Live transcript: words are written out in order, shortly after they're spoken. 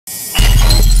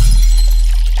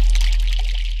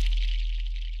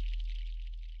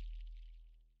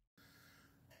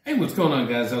what's going on,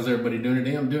 guys? How's everybody doing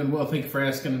today? I'm doing well, thank you for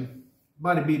asking.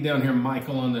 Body beat down here,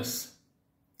 Michael, on this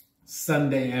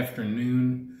Sunday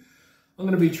afternoon. I'm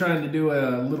going to be trying to do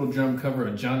a little drum cover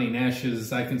of Johnny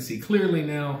Nash's I Can See Clearly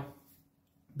Now.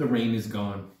 The Rain Is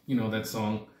Gone. You know that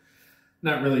song.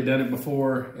 Not really done it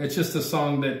before. It's just a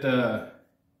song that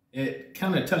it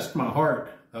kind of touched my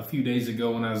heart a few days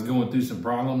ago when I was going through some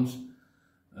problems.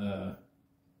 And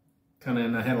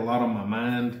I had a lot on my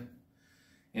mind.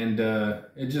 And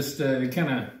it kind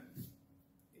of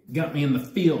got me in the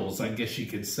feels, I guess you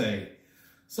could say.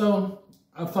 So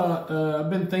I thought, I've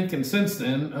been thinking since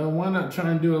then, why not try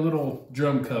and do a little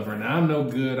drum cover? Now, I'm no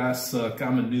good. I suck.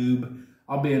 I'm a noob.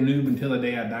 I'll be a noob until the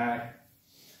day I die.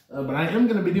 But I am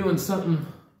going to be doing something.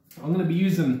 I'm going to be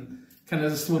using kind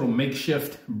of this little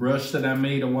makeshift brush that I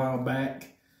made a while back.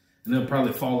 And it'll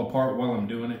probably fall apart while I'm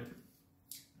doing it.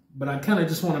 But I kind of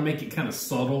just want to make it kind of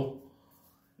subtle.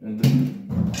 And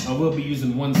then I will be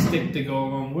using one stick to go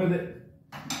along with it.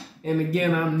 And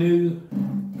again, I'm new.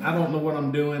 I don't know what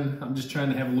I'm doing. I'm just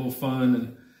trying to have a little fun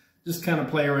and just kind of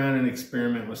play around and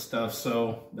experiment with stuff.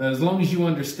 So as long as you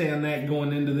understand that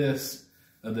going into this,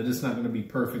 that it's not going to be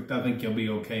perfect, I think you'll be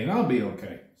okay. And I'll be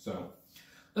okay. So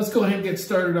let's go ahead and get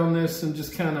started on this and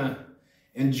just kind of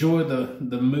enjoy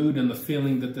the mood and the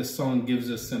feeling that this song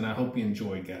gives us. And I hope you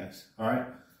enjoy, guys. All right,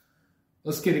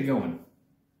 let's get it going.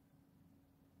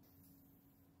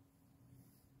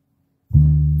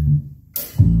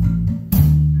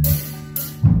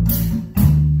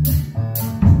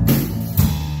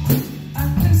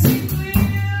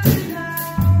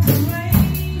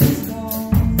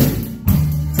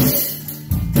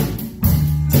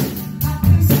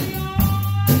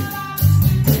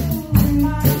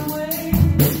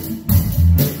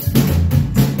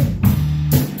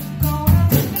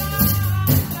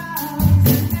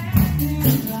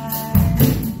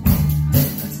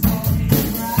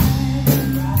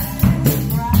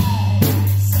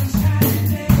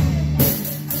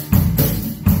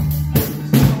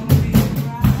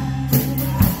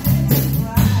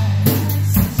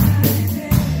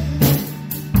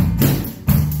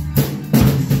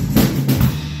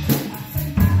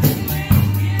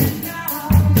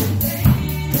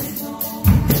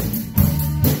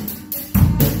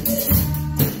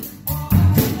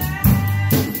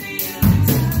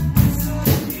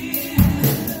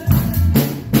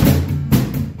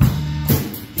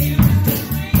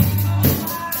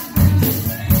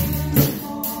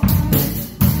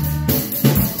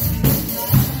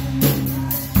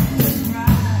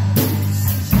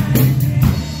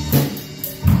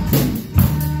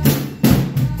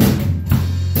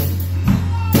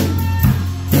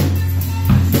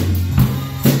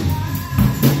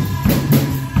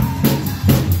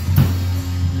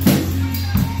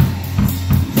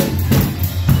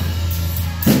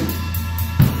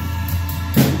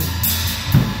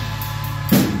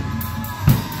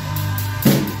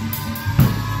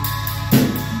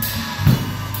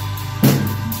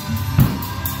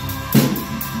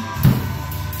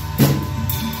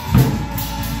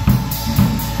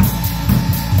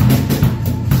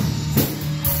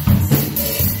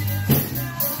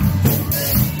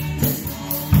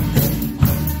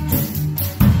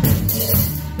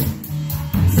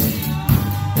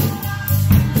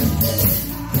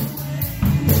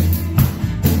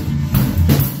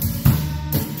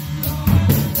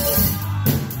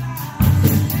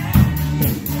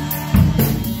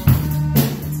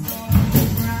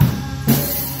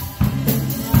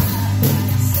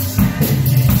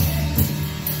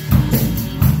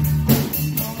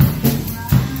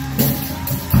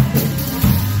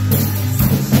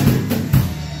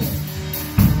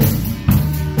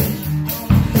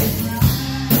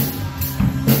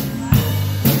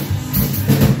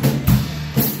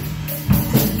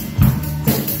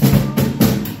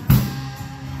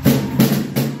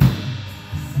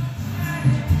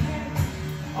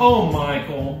 Oh,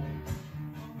 Michael.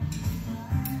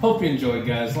 Hope you enjoyed,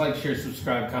 guys. Like, share,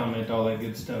 subscribe, comment, all that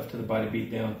good stuff to the Body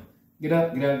Beat Down. Get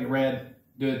up, get out, get rad,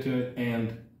 do it to it,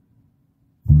 and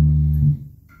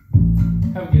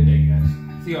have a good day, guys.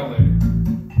 See y'all later.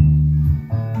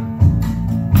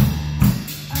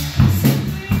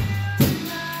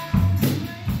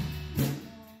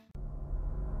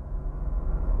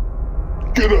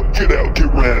 Get up, get out,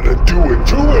 get rad, and do it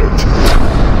to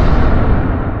it!